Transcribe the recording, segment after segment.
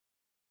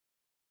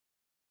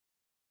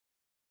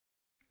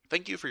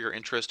Thank you for your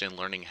interest in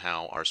learning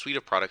how our suite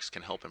of products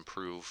can help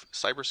improve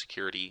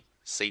cybersecurity,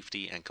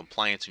 safety, and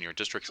compliance in your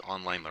district's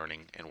online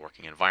learning and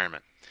working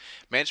environment.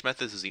 Managed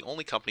Methods is the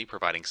only company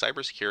providing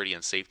cybersecurity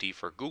and safety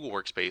for Google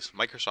Workspace,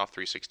 Microsoft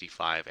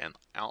 365, and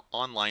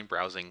online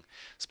browsing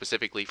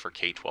specifically for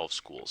K-12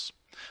 schools.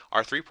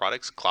 Our three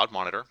products, Cloud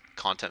Monitor,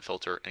 Content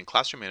Filter, and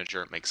Classroom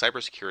Manager, make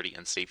cybersecurity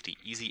and safety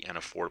easy and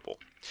affordable.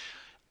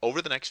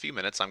 Over the next few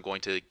minutes, I'm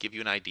going to give you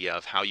an idea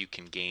of how you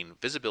can gain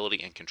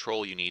visibility and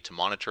control you need to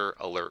monitor,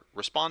 alert,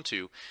 respond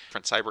to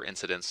different cyber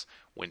incidents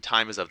when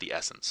time is of the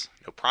essence.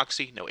 No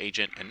proxy, no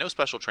agent, and no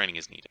special training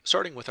is needed.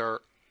 Starting with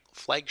our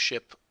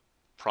flagship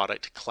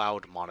product,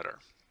 Cloud Monitor.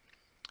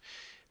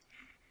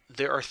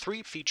 There are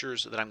three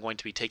features that I'm going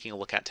to be taking a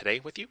look at today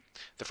with you.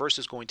 The first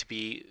is going to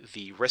be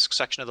the risk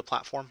section of the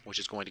platform, which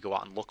is going to go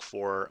out and look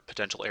for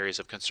potential areas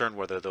of concern,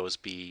 whether those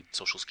be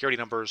social security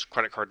numbers,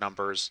 credit card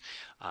numbers,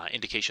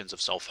 indications of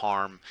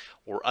self-harm,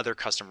 or other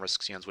custom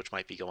risk scans, which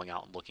might be going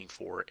out and looking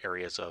for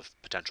areas of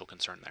potential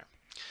concern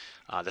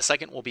there. The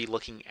second will be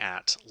looking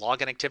at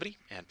login activity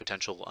and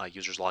potential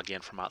users log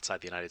in from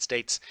outside the United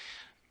States.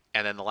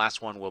 And then the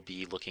last one will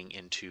be looking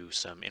into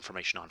some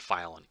information on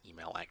file and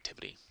email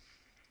activity.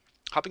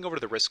 Hopping over to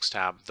the Risks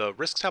tab, the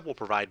Risks tab will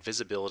provide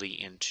visibility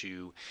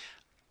into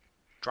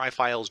Drive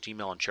files,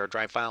 Gmail, and shared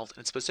Drive files, and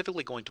it's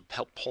specifically going to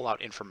help pull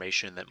out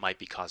information that might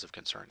be cause of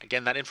concern.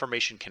 Again, that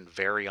information can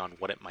vary on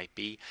what it might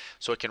be,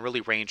 so it can really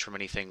range from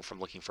anything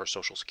from looking for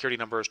social security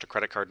numbers to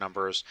credit card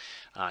numbers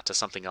to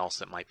something else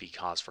that might be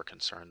cause for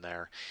concern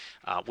there.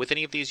 With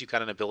any of these, you've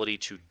got an ability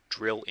to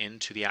drill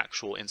into the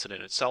actual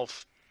incident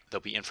itself.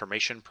 There'll be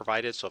information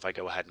provided, so if I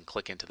go ahead and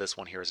click into this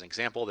one here as an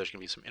example, there's going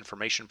to be some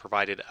information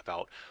provided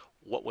about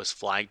what was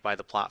flagged by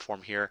the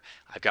platform here.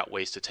 I've got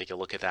ways to take a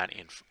look at that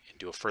and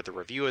do a further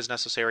review as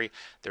necessary.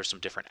 There's some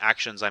different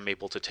actions I'm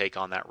able to take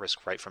on that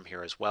risk right from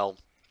here as well.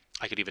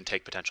 I could even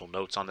take potential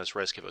notes on this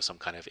risk if it was some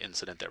kind of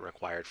incident that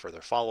required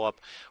further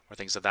follow-up or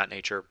things of that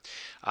nature.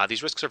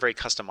 These risks are very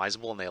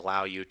customizable, and they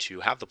allow you to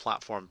have the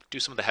platform do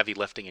some of the heavy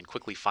lifting and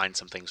quickly find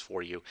some things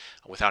for you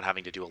without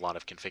having to do a lot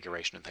of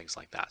configuration and things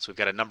like that. So we've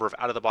got a number of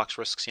out-of-the-box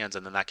risk scans,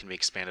 and then that can be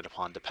expanded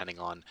upon depending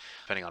on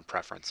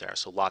preference there.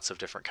 So lots of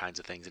different kinds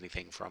of things,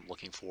 anything from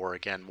looking for,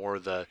 again, more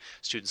of the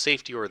student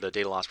safety or the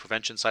data loss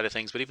prevention side of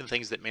things, but even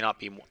things that may not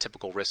be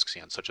typical risk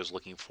scans, such as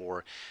looking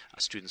for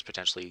students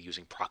potentially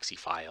using proxy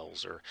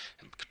files or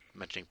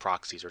mentioning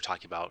proxies or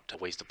talking about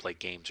ways to play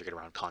games or get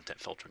around content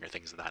filtering or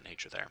things of that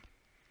nature there.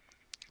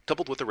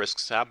 Coupled with the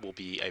Risks tab will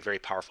be a very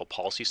powerful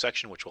policy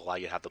section, which will allow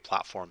you to have the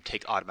platform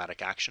take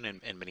automatic action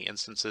in many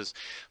instances.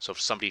 So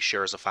if somebody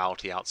shares a file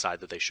to the outside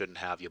that they shouldn't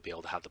have, you'll be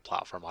able to have the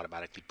platform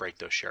automatically break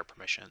those share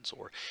permissions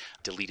or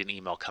delete an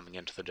email coming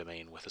into the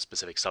domain with a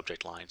specific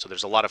subject line. So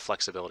there's a lot of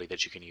flexibility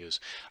that you can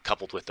use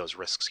coupled with those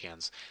risk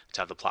scans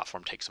to have the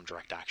platform take some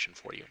direct action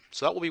for you.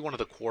 So that will be one of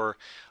the core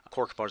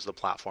components of the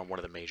platform, one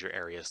of the major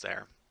areas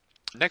there.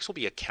 Next will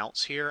be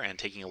accounts here, and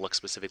taking a look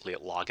specifically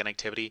at login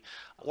activity.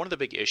 One of the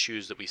big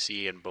issues that we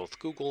see in both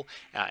Google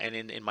and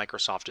in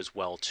Microsoft as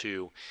well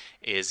too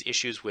is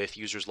issues with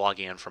users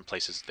logging in from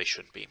places they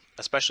shouldn't be,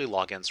 especially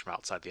logins from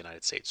outside the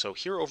United States. So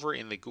here over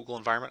in the Google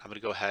environment, I'm going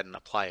to go ahead and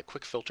apply a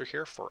quick filter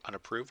here for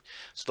unapproved.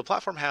 So the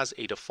platform has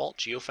a default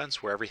geofence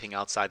where everything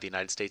outside the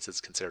United States is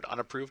considered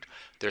unapproved.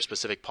 There are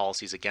specific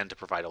policies again to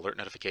provide alert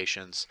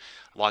notifications.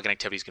 Login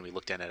activity is going to be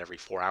looked at every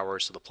 4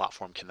 hours, so the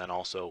platform can then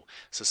also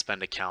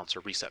suspend accounts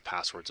or reset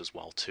passwords as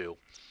well too.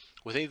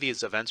 With any of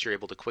these events, you're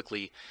able to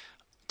quickly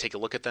take a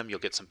look at them. You'll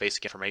get some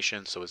basic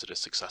information. So is it a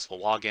successful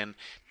login?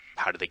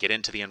 How did they get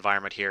into the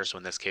environment here? So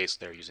in this case,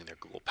 they're using their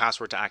Google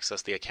password to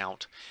access the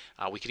account.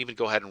 We can even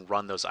go ahead and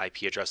run those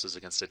IP addresses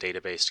against a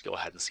database to go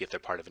ahead and see if they're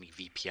part of any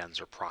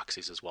VPNs or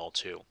proxies as well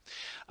too.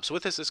 So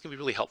with this can be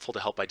really helpful to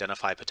help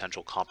identify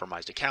potential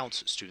compromised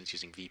accounts, students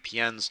using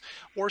VPNs,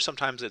 or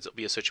sometimes it'll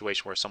be a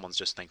situation where someone's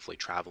just thankfully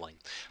traveling.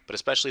 But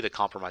especially the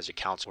compromised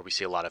accounts where we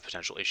see a lot of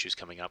potential issues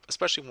coming up,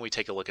 especially when we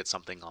take a look at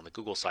something on the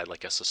Google side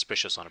like a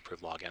suspicious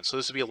unapproved login. So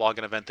this would be a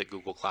login event that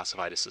Google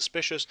classified as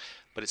suspicious,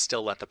 but it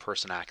still let the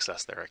person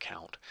access their account.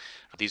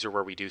 These are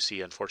where we do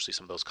see, unfortunately,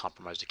 some of those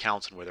compromised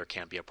accounts and where there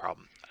can be a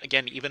problem.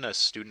 Again, even a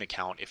student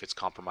account, if it's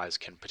compromised,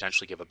 can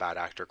potentially give a bad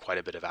actor quite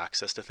a bit of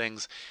access to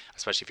things,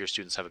 especially if your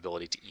students have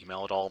ability to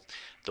email at all.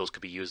 Those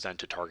could be used then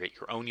to target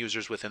your own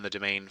users within the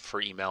domain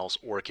for emails,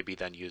 or it could be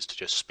then used to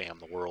just spam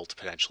the world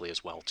potentially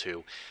as well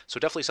too. So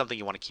definitely something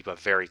you want to keep a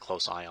very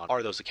close eye on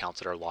are those accounts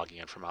that are logging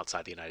in from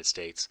outside the United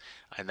States,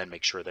 and then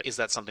make sure that is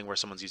that something where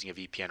someone's using a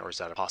VPN, or is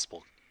that a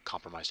possible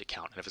compromised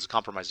account? And if it's a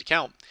compromised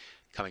account,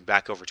 coming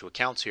back over to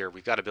accounts here,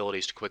 we've got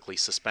abilities to quickly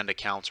suspend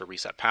accounts or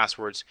reset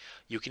passwords.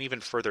 You can even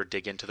further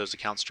dig into those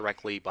accounts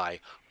directly by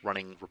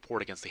running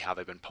report against the Have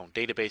I Been Pwned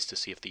database to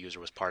see if the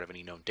user was part of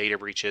any known data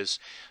breaches.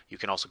 You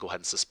can also go ahead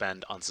and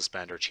suspend,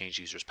 unsuspend, or change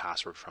the user's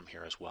password from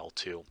here as well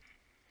too.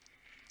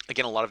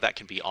 Again, a lot of that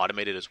can be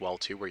automated as well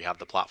too, where you have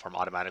the platform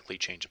automatically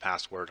change a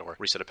password or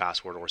reset a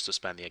password or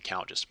suspend the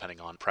account just depending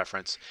on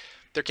preference.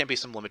 There can be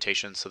some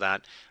limitations to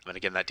that. And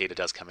again, that data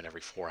does come in every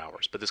 4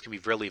 hours, but this can be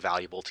really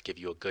valuable to give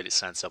you a good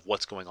sense of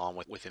what's going on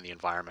within the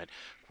environment,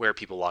 where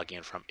people log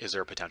in from, is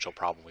there a potential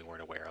problem we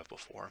weren't aware of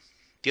before.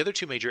 The other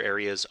two major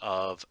areas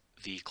of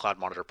the Cloud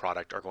Monitor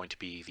product are going to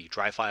be the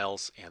Drive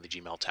Files and the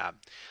Gmail tab.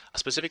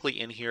 Specifically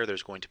in here,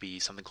 there's going to be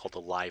something called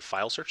the Live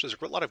File Search. There's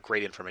a lot of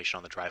great information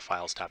on the Drive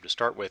Files tab to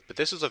start with, but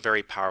this is a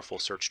very powerful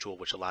search tool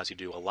which allows you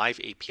to do a live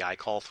API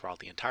call throughout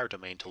the entire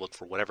domain to look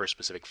for whatever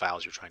specific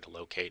files you're trying to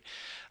locate.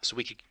 So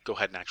we could go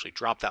ahead and actually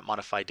drop that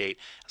modify date.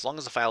 As long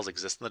as the files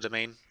exist in the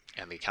domain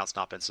and the account's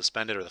not been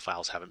suspended or the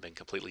files haven't been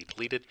completely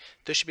deleted,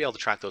 this should be able to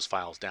track those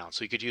files down.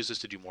 So you could use this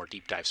to do more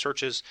deep dive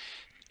searches,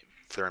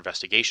 for their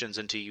investigations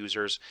into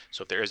users.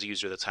 So if there is a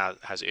user that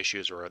has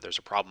issues or there's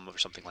a problem or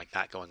something like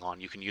that going on,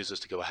 you can use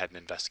this to go ahead and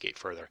investigate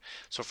further.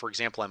 So for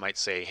example, I might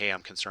say, hey,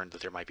 I'm concerned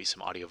that there might be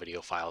some audio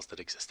video files that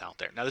exist out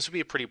there. Now this would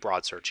be a pretty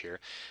broad search here,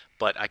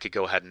 but I could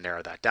go ahead and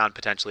narrow that down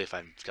potentially if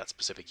I've got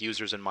specific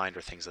users in mind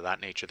or things of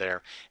that nature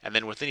there. And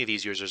then with any of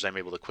these users, I'm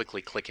able to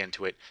quickly click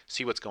into it,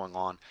 see what's going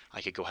on.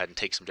 I could go ahead and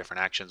take some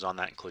different actions on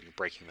that, including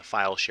breaking the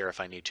file share if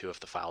I need to, if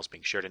the file is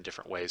being shared in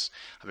different ways.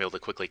 I'm able to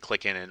quickly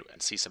click in and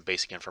see some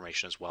basic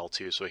information as well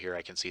too. So here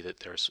I can see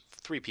that there's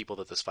 3 people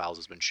that this file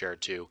has been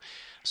shared to.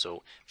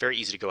 So very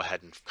easy to go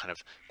ahead and kind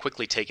of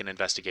quickly take an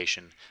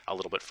investigation a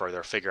little bit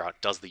further, figure out,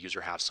 does the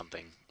user have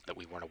something that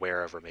we weren't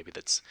aware of, or maybe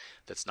that's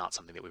not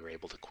something that we were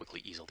able to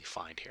quickly easily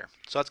find here.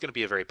 So that's going to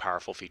be a very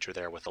powerful feature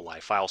there with the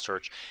live file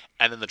search.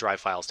 And then the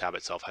Drive Files tab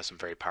itself has some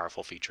very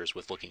powerful features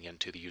with looking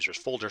into the user's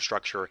folder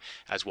structure,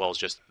 as well as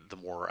just the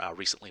more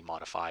recently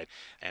modified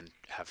and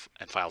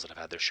files that have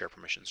had their share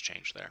permissions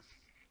changed there.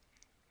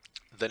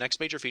 The next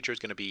major feature is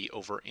going to be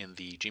over in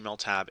the Gmail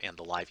tab and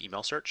the live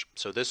email search.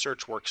 So this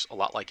search works a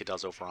lot like it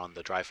does over on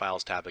the Drive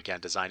Files tab, again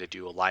designed to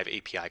do a live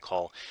API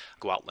call,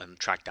 go out and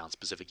track down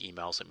specific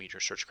emails that meet your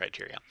search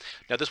criteria.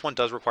 Now this one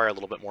does require a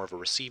little bit more of a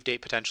receive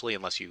date potentially,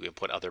 unless you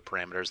input other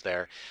parameters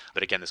there,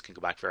 but again this can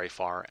go back very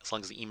far. As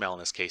long as the email in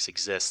this case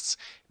exists,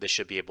 this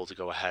should be able to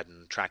go ahead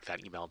and track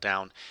that email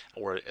down,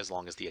 or as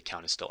long as the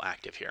account is still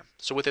active here.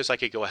 So with this I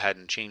could go ahead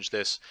and change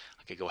this.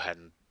 I could go ahead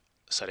and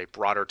set a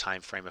broader time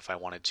frame if I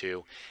wanted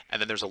to,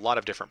 and then there's a lot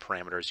of different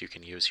parameters you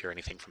can use here,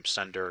 anything from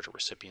sender to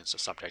recipients to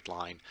subject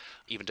line,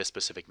 even to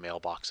specific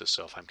mailboxes.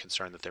 So if I'm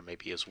concerned that there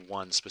maybe is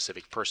one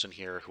specific person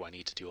here who I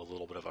need to do a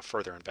little bit of a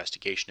further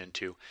investigation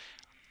into,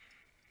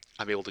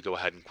 I'm able to go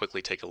ahead and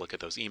quickly take a look at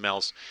those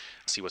emails,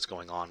 see what's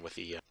going on with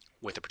the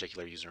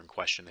particular user in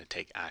question, and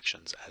take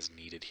actions as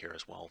needed here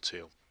as well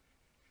too.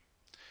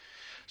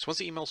 So once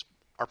the emails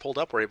are pulled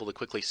up, we're able to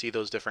quickly see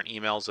those different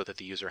emails that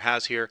the user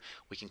has here.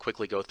 We can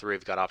quickly go through.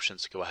 We've got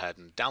options to go ahead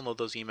and download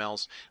those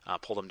emails,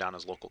 pull them down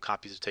as local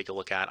copies to take a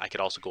look at. I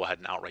could also go ahead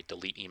and outright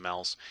delete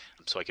emails.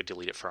 So I could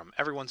delete it from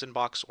everyone's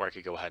inbox, or I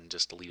could go ahead and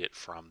just delete it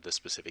from the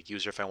specific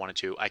user if I wanted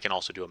to. I can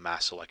also do a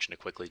mass selection to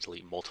quickly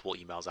delete multiple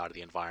emails out of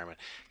the environment.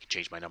 I can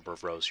change my number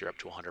of rows here up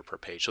to 100 per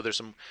page. So there's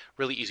some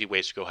really easy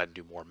ways to go ahead and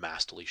do more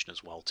mass deletion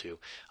as well too.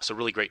 So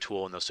really great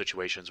tool in those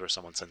situations where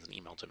someone sends an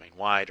email domain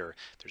wide, or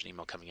there's an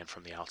email coming in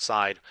from the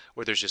outside,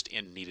 or there's just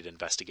needed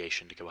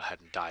investigation to go ahead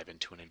and dive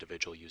into an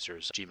individual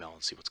user's Gmail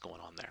and see what's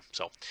going on there.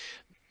 So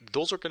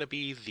those are going to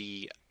be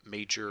the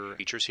major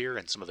features here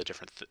and some of the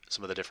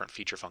different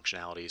feature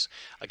functionalities.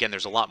 Again,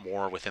 there's a lot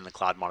more within the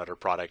Cloud Monitor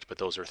product, but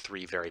those are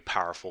 3 very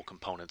powerful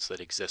components that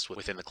exist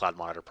within the Cloud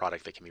Monitor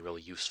product that can be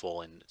really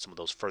useful in some of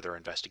those further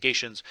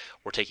investigations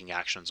or taking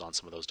actions on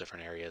some of those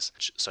different areas,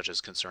 such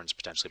as concerns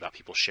potentially about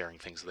people sharing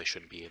things that they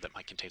shouldn't be, that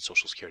might contain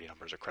social security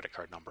numbers or credit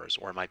card numbers,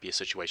 or it might be a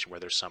situation where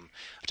there's some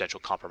potential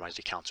compromised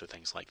accounts or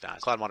things like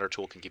that. Cloud Monitor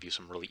tool can give you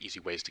some really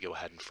easy ways to go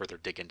ahead and further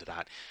dig into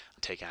that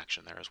and take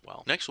action there as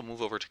well. Next, we'll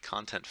move over to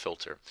Content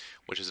Filter,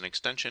 which is an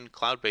extension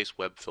cloud-based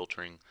web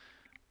filtering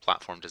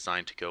platform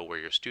designed to go where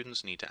your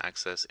students need to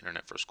access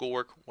internet for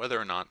schoolwork, whether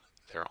or not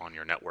they're on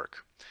your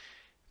network.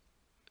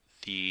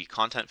 The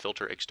Content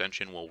Filter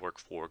extension will work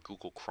for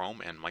Google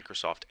Chrome and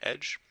Microsoft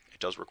Edge. It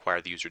does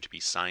require the user to be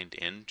signed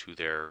in to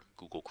their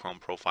Google Chrome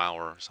profile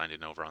or signed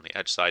in over on the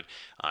Edge side.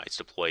 It's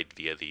deployed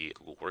via the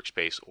Google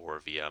Workspace or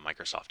via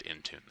Microsoft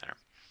Intune there.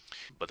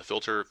 But the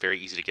filter, very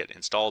easy to get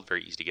installed,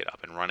 very easy to get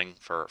up and running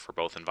for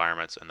both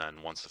environments. And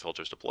then once the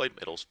filter is deployed,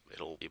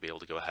 it'll be able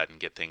to go ahead and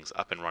get things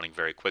up and running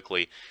very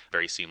quickly,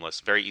 very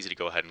seamless, very easy to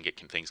go ahead and get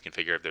things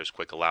configured. There's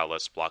quick allow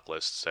lists, block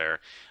lists there.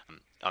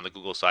 On the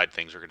Google side,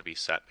 things are going to be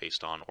set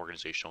based on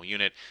organizational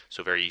unit,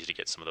 so very easy to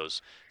get some of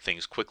those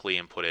things quickly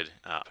inputted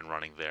up and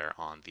running there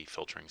on the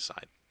filtering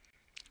side.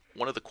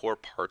 One of the core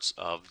parts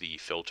of the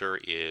filter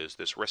is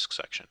this risk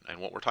section. And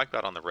what we're talking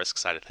about on the risk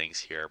side of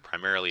things here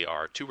primarily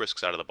are 2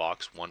 risks out of the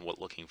box. One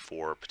looking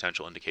for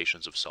potential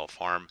indications of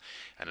self-harm,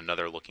 and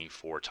another looking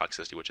for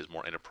toxicity, which is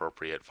more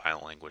inappropriate,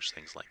 violent language,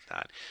 things like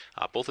that.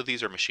 Both of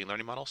these are machine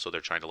learning models, so they're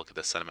trying to look at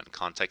the sentiment and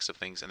context of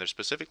things, and they're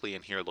specifically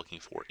in here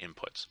looking for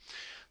inputs.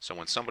 So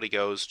when somebody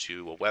goes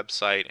to a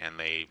website and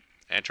they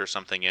enter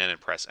something in and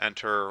press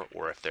enter,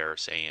 or if they're,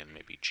 say, in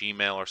maybe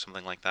Gmail or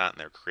something like that, and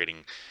they're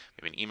creating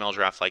maybe an email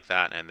draft like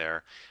that, and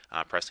they're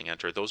pressing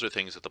enter, those are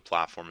things that the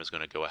platform is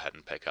going to go ahead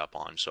and pick up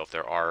on. So if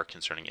there are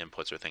concerning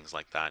inputs or things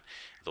like that,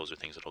 those are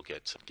things that will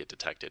get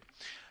detected.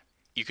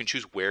 You can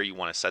choose where you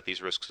want to set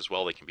these risks as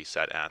well. They can be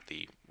set at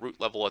the root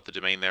level at the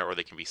domain there, or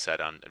they can be set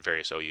on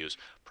various OUs.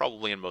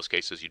 Probably in most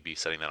cases, you'd be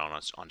setting that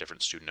on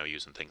different student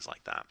OUs and things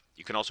like that.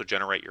 You can also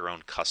generate your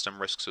own custom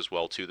risks as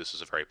well too. This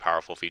is a very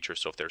powerful feature.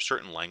 So if there's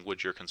certain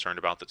language you're concerned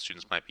about that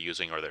students might be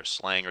using, or there's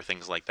slang or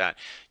things like that,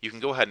 you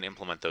can go ahead and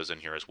implement those in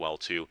here as well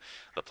too.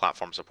 The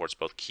platform supports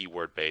both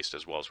keyword-based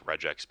as well as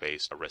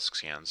regex-based risk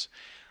scans.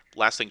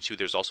 Last thing too,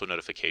 there's also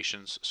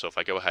notifications. So if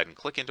I go ahead and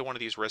click into one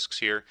of these risks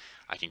here,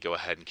 I can go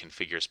ahead and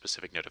configure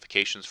specific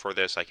notifications for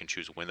this. I can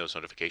choose when those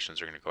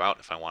notifications are going to go out.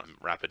 If I want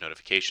rapid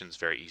notifications,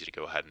 very easy to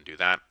go ahead and do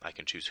that. I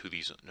can choose who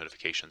these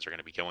notifications are going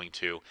to be going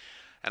to.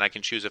 And I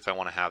can choose if I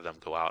want to have them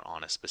go out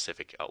on a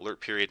specific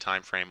alert period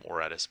time frame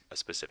or at a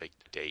specific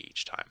day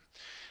each time.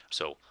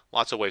 So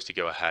lots of ways to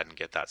go ahead and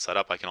get that set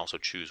up. I can also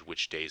choose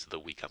which days of the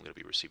week I'm going to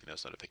be receiving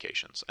those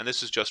notifications. And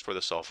this is just for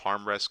the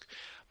self-harm risk,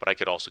 but I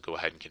could also go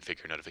ahead and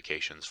configure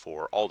notifications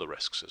for all the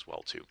risks as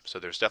well too. So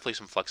there's definitely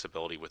some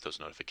flexibility with those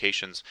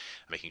notifications,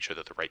 making sure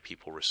that the right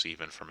people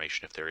receive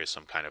information if there is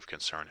some kind of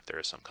concern, if there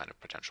is some kind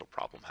of potential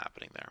problem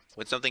happening there.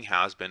 When something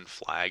has been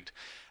flagged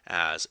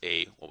as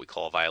what we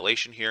call a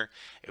violation here,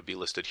 it would be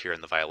listed here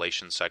in the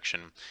violations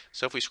section.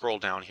 So if we scroll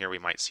down here, we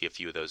might see a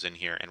few of those in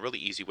here, and really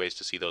easy ways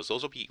to see those.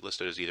 Those will be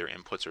listed as either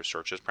inputs or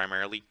searches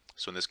primarily.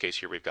 So in this case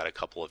here, we've got a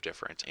couple of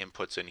different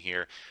inputs in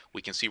here.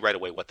 We can see right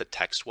away what the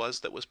text was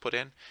that was put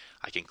in.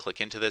 I can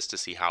click into this to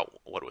see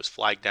what it was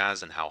flagged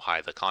as and how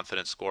high the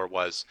confidence score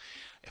was.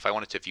 If I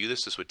wanted to view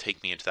this would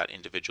take me into that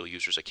individual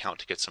user's account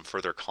to get some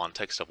further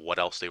context of what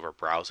else they were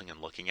browsing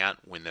and looking at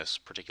when this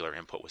particular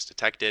input was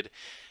detected.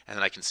 And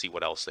then I can see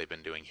what else they've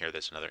been doing here.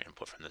 There's another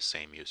input from the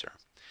same user.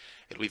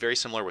 It'll be very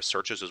similar with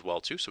searches as well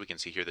too. So we can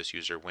see here this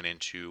user went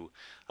into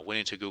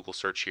Google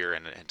search here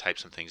and typed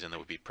some things in that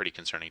would be pretty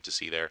concerning to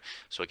see there.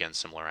 So again,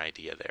 similar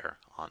idea there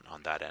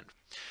on that end.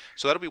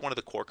 So that'll be one of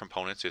the core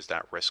components, is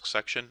that risk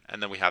section.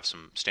 And then we have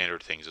some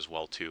standard things as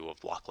well too, of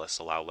block lists,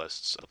 allow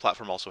lists. The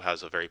platform also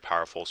has a very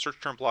powerful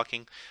search term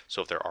blocking.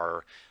 So if there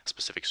are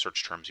specific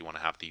search terms you want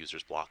to have the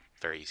users block,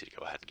 very easy to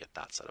go ahead and get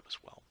that set up as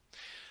well.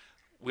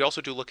 We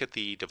also do look at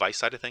the device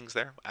side of things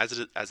there. As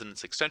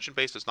it's extension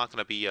based, it's not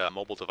going to be a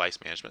mobile device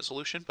management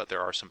solution, but there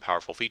are some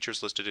powerful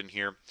features listed in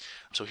here.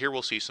 So here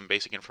we'll see some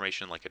basic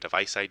information like a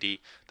device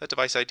ID. That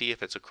device ID,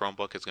 if it's a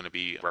Chromebook, is going to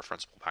be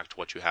referenceable back to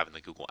what you have in the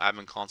Google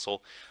Admin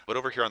Console. But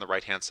over here on the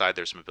right hand side,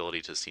 there's some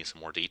ability to see some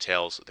more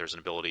details. There's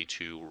an ability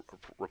to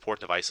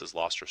report devices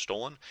lost or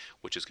stolen,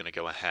 which is going to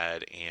go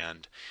ahead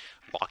and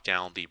lock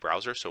down the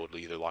browser. So it'll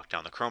either lock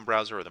down the Chrome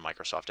browser or the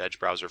Microsoft Edge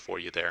browser for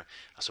you there.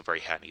 So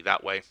very handy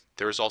that way.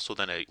 There is also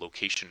then a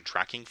location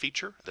tracking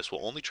feature. This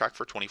will only track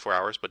for 24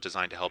 hours, but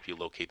designed to help you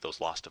locate those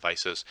lost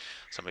devices.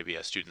 So maybe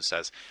a student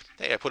says,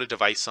 hey, I put a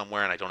device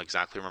somewhere and I don't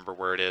exactly remember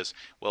where it is.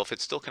 Well, if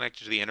it's still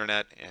connected to the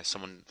internet, and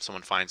someone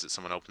finds it,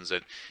 someone opens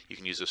it, you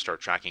can use the start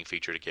tracking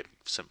feature to get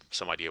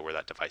some idea where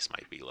that device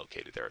might be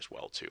located there as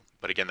well too.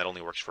 But again, that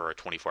only works for a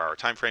 24-hour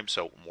time frame,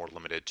 so more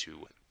limited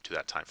to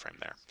that time frame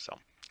there. So.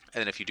 And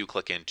then if you do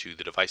click into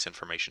the device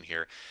information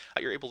here,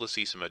 you're able to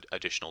see some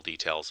additional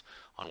details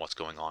on what's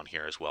going on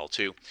here as well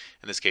too.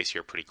 In this case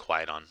here, pretty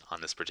quiet on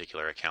this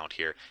particular account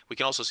here. We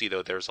can also see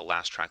though there's a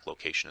last track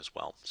location as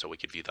well. So we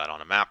could view that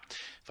on a map.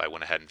 If I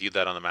went ahead and viewed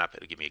that on the map,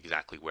 it'll give me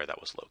exactly where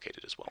that was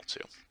located as well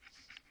too.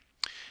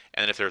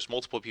 And then if there's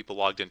multiple people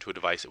logged into a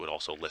device, it would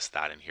also list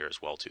that in here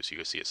as well too. So you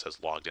can see it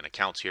says logged in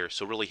accounts here.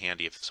 So really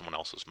handy if someone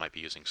else might be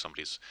using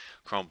somebody's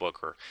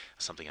Chromebook or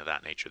something of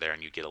that nature there,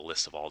 and you get a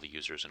list of all the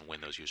users and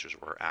when those users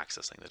were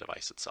accessing the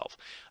device itself.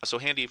 So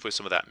handy with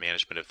some of that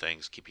management of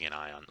things, keeping an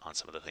eye on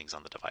some of the things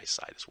on the device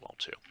side as well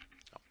too.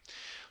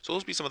 So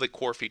those will be some of the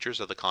core features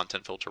of the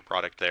content filter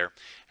product there.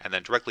 And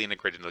then directly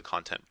integrated into the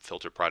content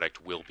filter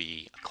product will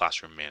be a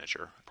Classroom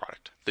Manager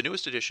product. The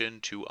newest addition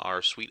to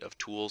our suite of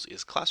tools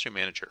is Classroom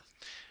Manager.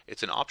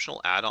 It's an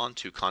optional add-on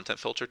to Content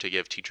Filter to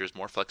give teachers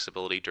more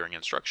flexibility during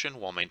instruction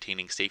while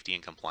maintaining safety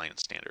and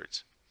compliance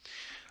standards.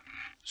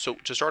 So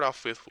to start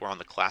off with, we're on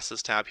the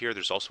Classes tab here.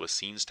 There's also a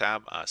Scenes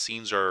tab.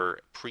 Scenes are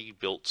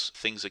pre-built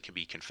things that can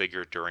be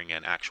configured during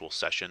an actual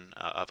session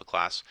of a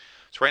class.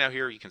 So right now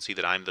here, you can see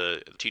that I'm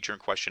the teacher in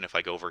question. If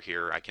I go over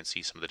here, I can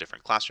see some of the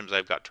different classrooms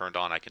I've got turned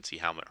on. I can see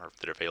how many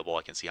that are available.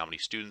 I can see how many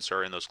students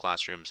are in those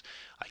classrooms.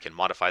 I can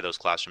modify those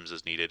classrooms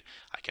as needed.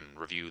 I can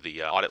review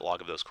the audit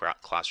log of those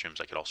classrooms.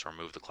 I could also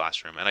remove the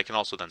classroom, and I can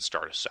also then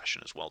start a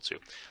session as well too.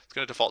 It's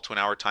going to default to an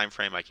hour time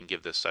frame. I can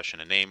give this session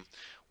a name.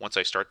 Once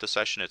I start the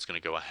session, it's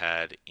going to go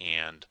ahead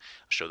and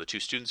show the two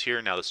students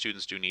here. Now the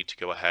students do need to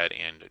go ahead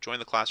and join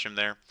the classroom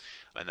there.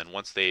 And then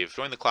once they've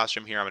joined the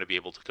classroom here, I'm going to be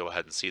able to go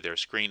ahead and see their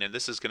screen. And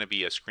this is going to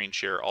be a screen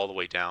share all the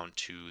way down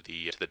to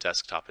the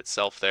desktop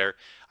itself there.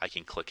 I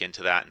can click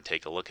into that and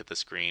take a look at the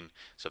screen.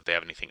 So if they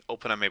have anything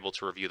open, I'm able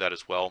to review that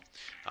as well.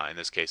 In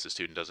this case, the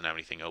student doesn't have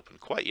anything open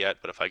quite yet,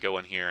 but if I go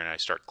in here and I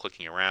start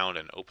clicking around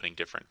and opening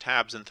different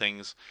tabs and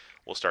things,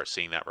 we'll start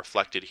seeing that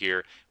reflected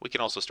here. We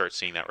can also start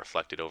seeing that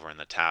reflected over in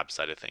the tab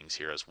side of things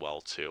here as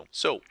well too.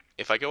 So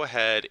if I go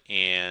ahead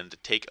and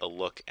take a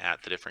look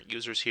at the different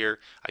users here,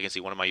 I can see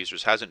one of my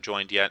users hasn't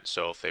joined yet.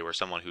 So if they were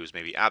someone who's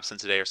maybe absent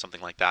today or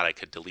something like that, I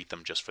could delete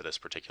them just for this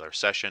particular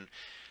session.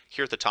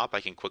 Here at the top,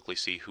 I can quickly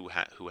see who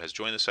has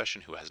joined the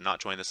session, who has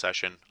not joined the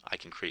session. I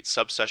can create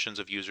subsessions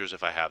of users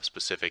if I have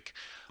specific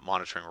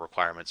monitoring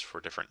requirements for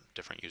different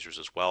users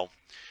as well.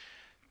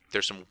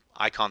 There's some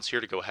icons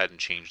here to go ahead and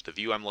change the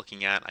view I'm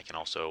looking at. I can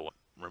also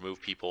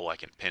remove people, I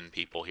can pin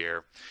people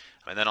here.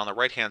 And then on the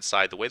right hand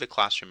side, the way the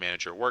Classroom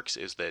Manager works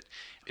is that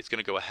it's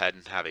going to go ahead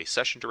and have a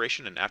session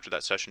duration, and after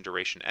that session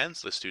duration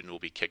ends, the student will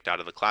be kicked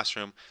out of the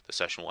classroom. The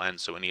session will end,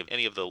 so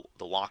any of the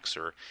locks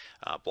or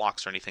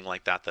blocks or anything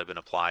like that that have been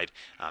applied,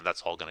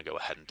 that's all going to go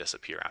ahead and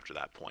disappear after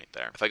that point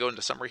there. If I go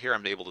into summary here,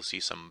 I'm able to see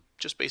some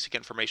just basic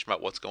information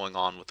about what's going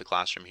on with the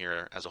classroom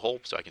here as a whole.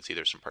 So I can see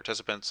there's some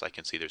participants, I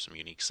can see there's some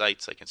unique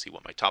sites, I can see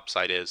what my top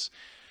site is.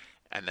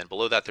 And then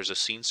below that, there's a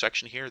scene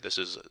section here. This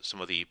is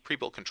some of the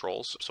pre-built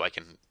controls. So I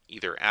can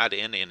either add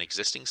in an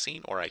existing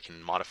scene, or I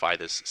can modify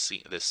this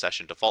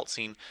session default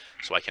scene.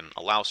 So I can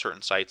allow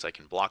certain sites, I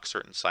can block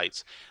certain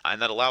sites,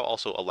 and that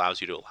also allows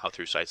you to allow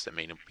through sites that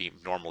may be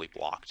normally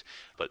blocked,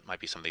 but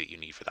might be something that you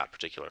need for that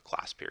particular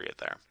class period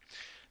there.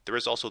 There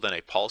is also then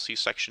a policy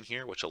section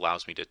here, which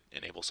allows me to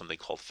enable something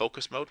called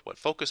focus mode. What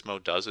focus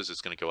mode does is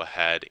it's going to go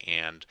ahead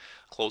and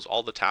close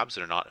all the tabs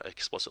that are not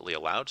explicitly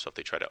allowed. So if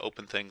they try to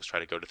open things, try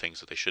to go to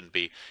things that they shouldn't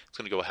be, it's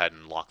going to go ahead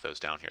and lock those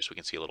down here. So we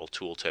can see a little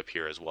tooltip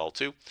here as well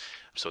too.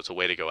 So it's a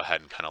way to go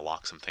ahead and kind of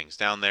lock some things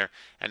down there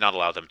and not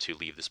allow them to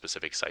leave the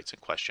specific sites in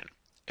question.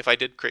 If I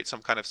did create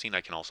some kind of scene, I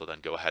can also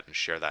then go ahead and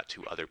share that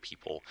to other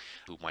people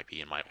who might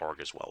be in my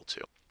org as well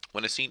too.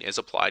 When a scene is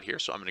applied here,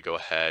 so I'm going to go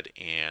ahead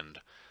and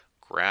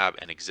grab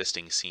an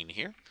existing scene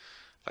here.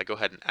 If I go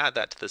ahead and add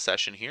that to the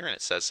session here and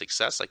it says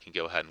success, I can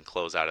go ahead and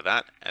close out of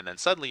that. And then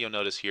suddenly you'll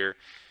notice here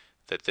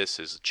that this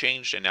is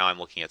changed, and now I'm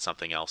looking at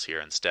something else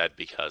here instead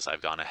because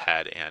I've gone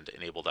ahead and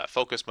enabled that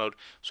focus mode.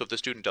 So if the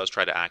student does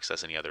try to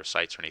access any other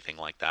sites or anything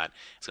like that,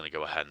 it's going to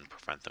go ahead and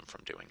prevent them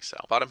from doing so.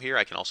 Bottom here,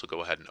 I can also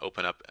go ahead and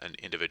open up an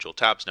individual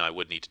tabs. Now I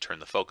would need to turn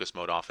the focus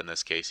mode off in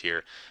this case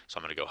here, so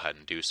I'm going to go ahead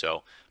and do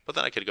so. But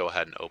then I could go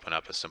ahead and open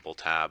up a simple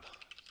tab,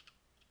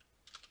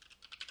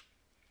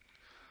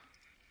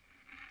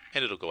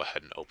 and it'll go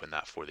ahead and open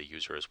that for the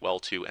user as well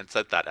too, and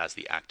set that as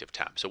the active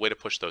tab. So a way to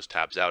push those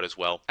tabs out as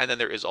well. And then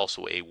there is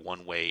also a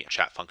one-way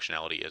chat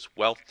functionality as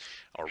well,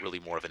 or really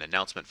more of an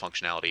announcement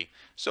functionality.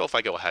 So if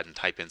I go ahead and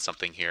type in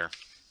something here,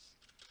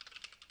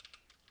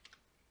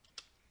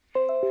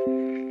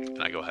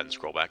 and I go ahead and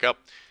scroll back up,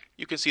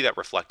 you can see that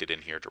reflected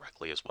in here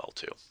directly as well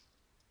too.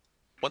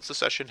 Once the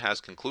session has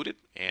concluded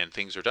and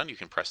things are done, you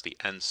can press the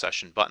end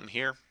session button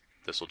here.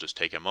 This will just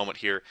take a moment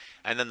here,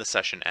 and then the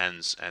session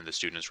ends and the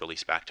student is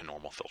released back to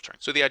normal filtering.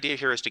 So the idea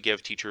here is to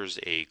give teachers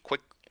a quick,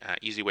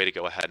 easy way to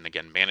go ahead and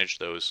again manage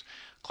those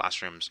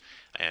classrooms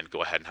and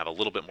go ahead and have a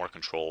little bit more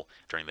control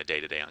during the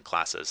day-to-day on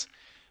classes.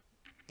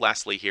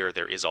 Lastly here,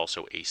 there is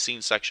also a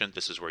scene section.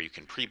 This is where you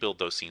can pre-build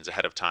those scenes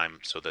ahead of time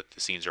so that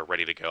the scenes are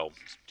ready to go.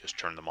 Just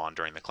turn them on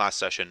during the class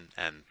session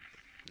and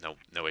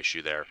no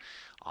issue there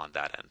on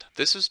that end.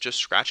 This is just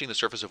scratching the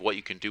surface of what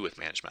you can do with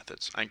managed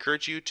methods. I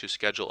encourage you to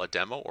schedule a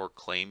demo or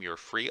claim your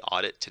free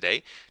audit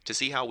today to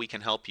see how we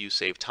can help you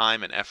save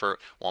time and effort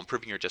while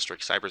improving your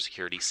district's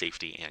cybersecurity,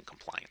 safety, and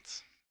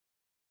compliance.